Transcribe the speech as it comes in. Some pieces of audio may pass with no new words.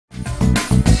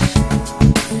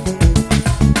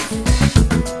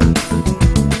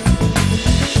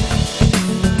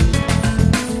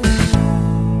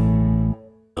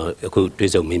အခု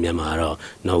တွေ့ဆုံမေးမြန်းမှာတော့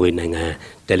Norway နိုင်ငံ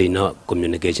Telenor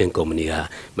Communication Company က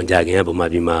မကြာခင်ကဗမာ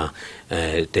ပြည်မှာ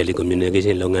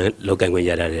telecommunication လုပ်ငန်းလုပ်ကိုင်ခွင့်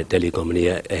ရတဲ့ telecommunication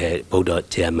ရဲ့Board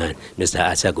Chairman Mr.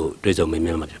 Aaser ကိုတွေ့ဆုံမေးမြ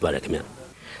န်းမှာဖြစ်ပါတယ်ခင်ဗျာ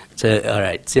So all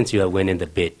right, since you are winning the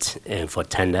bid for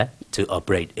tender to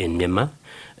operate in Myanmar,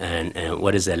 and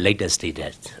what is the latest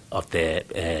status of the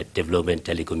development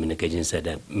telecommunication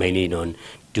sector, mainly on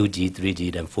 2G, 3G,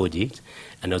 and 4G,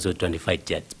 and also 25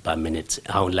 jets per minute?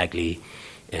 How likely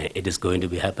it is going to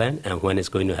be happen, and when it's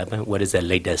going to happen? What is the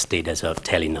latest status of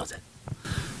Telenor?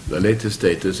 The latest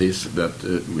status is that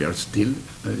we are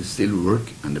still work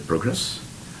under progress.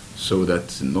 So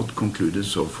that's not concluded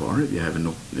so far. We have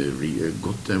not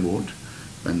got the award,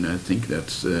 and I think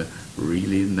that's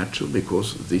really natural because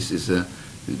this is a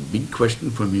big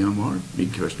question for Myanmar,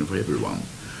 big question for everyone.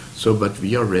 So, but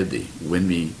we are ready when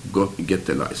we get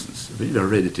the license. We are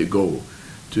ready to go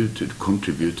to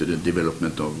contribute to the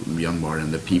development of Myanmar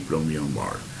and the people of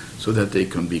Myanmar, so that they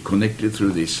can be connected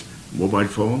through this mobile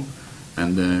phone,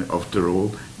 and after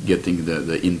all, getting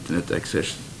the internet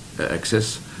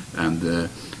access and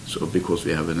so because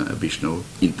we have an additional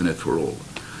internet for all.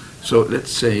 So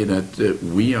let's say that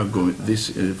we are going,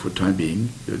 for time being,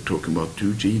 talking about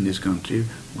 2G in this country,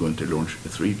 going to launch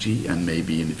 3G and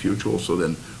maybe in the future also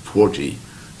then 4G.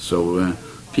 So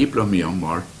people of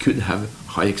Myanmar could have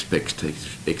high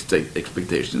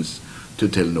expectations to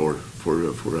Telenor for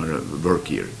our work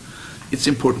here. It's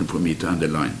important for me to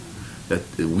underline that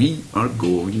we are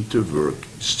going to work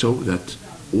so that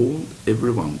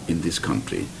everyone in this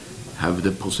country have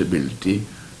the possibility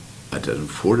at an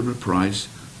affordable price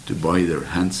to buy their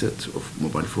handset of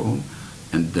mobile phone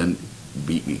and then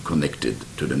be connected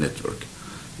to the network.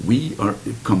 We are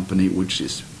a company which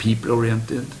is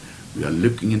people-oriented. We are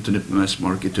looking into the mass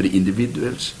market to the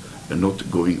individuals and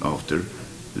not going after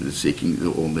seeking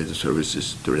only the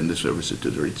services, to render services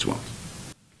to the rich ones.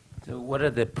 So what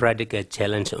are the practical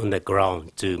challenges on the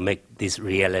ground to make this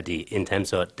reality in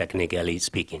terms of technically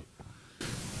speaking?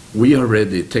 We are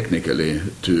ready technically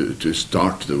to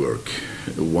start the work.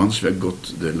 Once we have got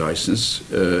the license,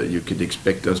 you could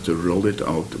expect us to roll it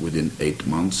out within 8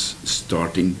 months,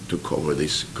 starting to cover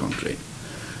this country.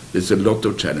 There's a lot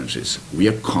of challenges.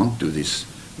 We can't do this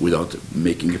without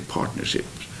making a partnership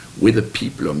with the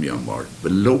people of Myanmar, the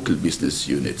local business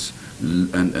units,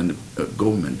 and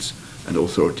governments and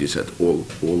authorities at all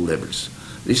levels.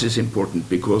 This is important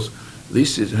because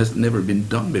this has never been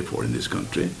done before in this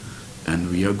country.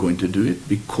 And we are going to do it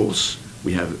because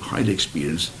we have high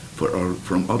experience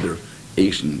from other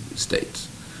Asian states.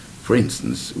 For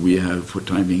instance, we have for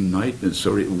time being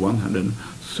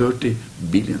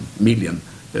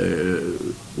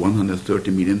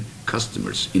 130 million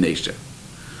customers in Asia,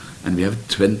 and we have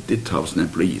 20,000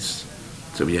 employees.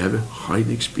 So we have a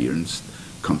highly experienced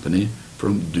company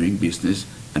from doing business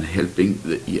and helping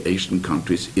the Asian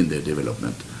countries in their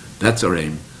development. That's our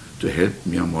aim, to help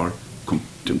Myanmar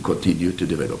to continue to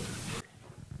develop.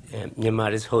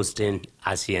 Myanmar is hosting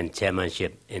ASEAN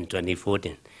Chairmanship in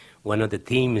 2014. One of the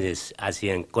themes is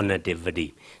ASEAN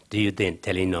connectivity. Do you think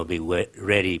Telenor will be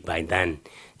ready by then,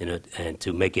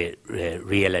 to make it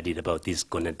reality about this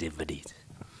connectivity?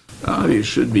 We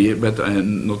should be, but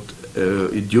not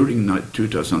during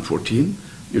 2014.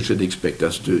 You should expect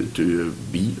us to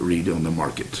be really on the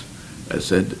market. I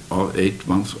said 8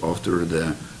 months after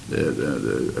the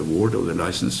award of the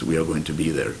license, we are going to be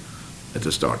there at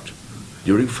the start.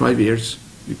 During 5 years,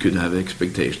 you could have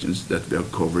expectations that we are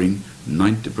covering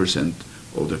 90%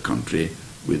 of the country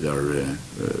with our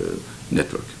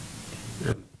network.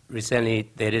 Recently,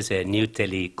 there is a new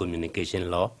telecommunication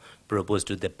law proposed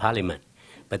to the parliament,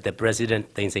 but the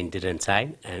president thinks it didn't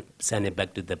sign and send it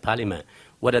back to the parliament.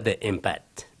 What are the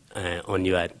impact on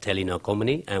your Telenor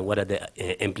company, and what are the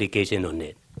implications on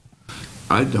it?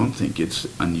 I don't think it's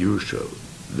unusual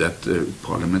that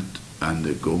Parliament and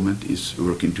the government is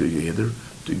working together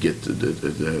to get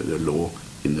the law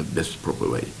in the best proper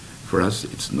way. For us,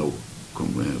 it's no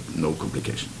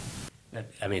complication.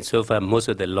 I mean, so far, most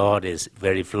of the law is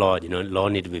very flawed. Law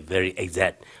need to be very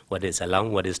exact. What is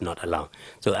allowed, what is not allowed.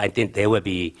 So I think there will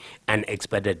be an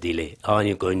expected delay. How are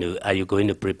you going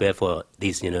to prepare for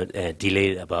this,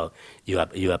 delay about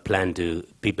your plan to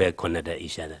prepare connect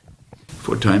each other?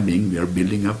 For time being, we are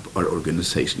building up our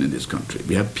organization in this country.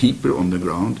 We have people on the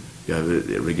ground. We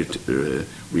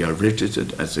are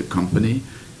registered as a company,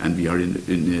 and we are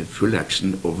in full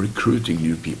action of recruiting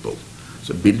new people.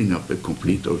 So building up a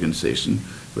complete organization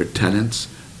where talents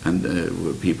and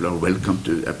where people are welcome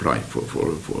to apply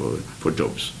for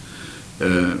jobs.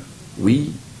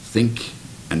 We think,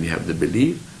 and we have the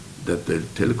belief, that the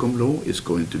telecom law is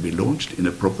going to be launched in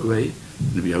a proper way,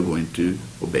 and we are going to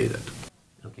obey that.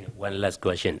 Okay, one last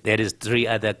question. There is 3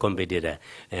 other competitors.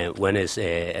 One is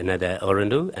another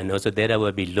Orandu, and also there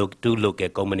will be two local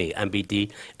companies,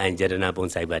 MPT and Jadanapon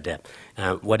Saibata.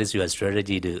 What is your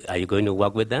strategy? Are you going to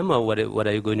work with them, or what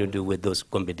are you going to do with those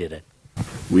competitors?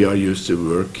 We are used to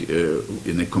work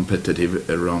in a competitive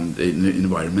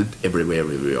environment everywhere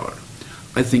we are.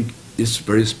 I think it's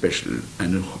very special,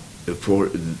 and for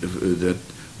that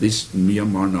this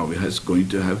Myanmar now is going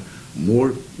to have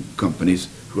more companies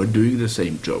who are doing the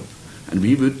same job. And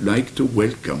we would like to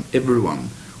welcome everyone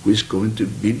who is going to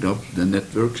build up the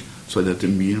networks so that the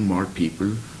Myanmar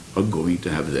people are going to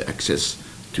have the access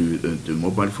to the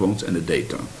mobile phones and the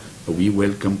data. We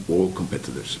welcome all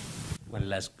competitors. One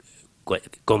last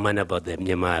comment about the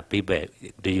Myanmar people.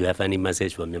 Do you have any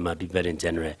message for Myanmar people in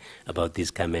general about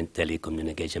this current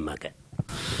telecommunication market?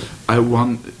 I have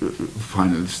one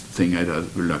final thing I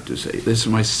would like to say. This is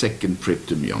my 2nd trip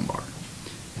to Myanmar.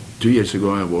 2 years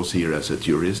ago I was here as a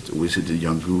tourist, visited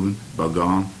Yangon,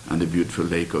 Bagan and the beautiful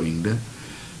lake of Ingle.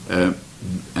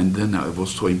 And then I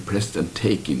was so impressed and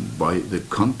taken by the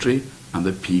country and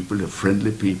the people, the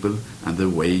friendly people, and the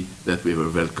way that we were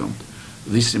welcomed.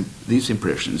 These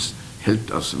impressions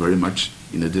helped us very much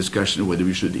in the discussion whether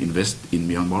we should invest in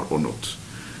Myanmar or not.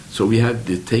 So we have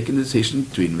taken the decision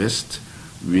to invest.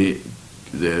 The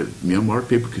Myanmar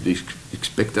people could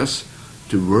expect us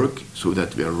to work so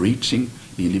that we are reaching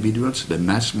the individuals, the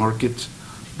mass market.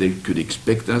 They could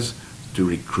expect us to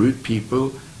recruit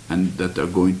people and that are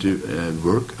going to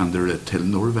work under the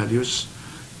Telenor values.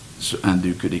 So, and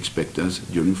you could expect us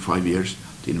during 5 years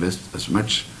to invest as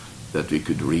much that we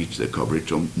could reach the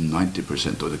coverage of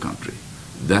 90% of the country.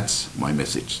 That's my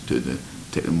message to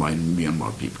my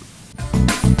Myanmar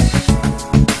people.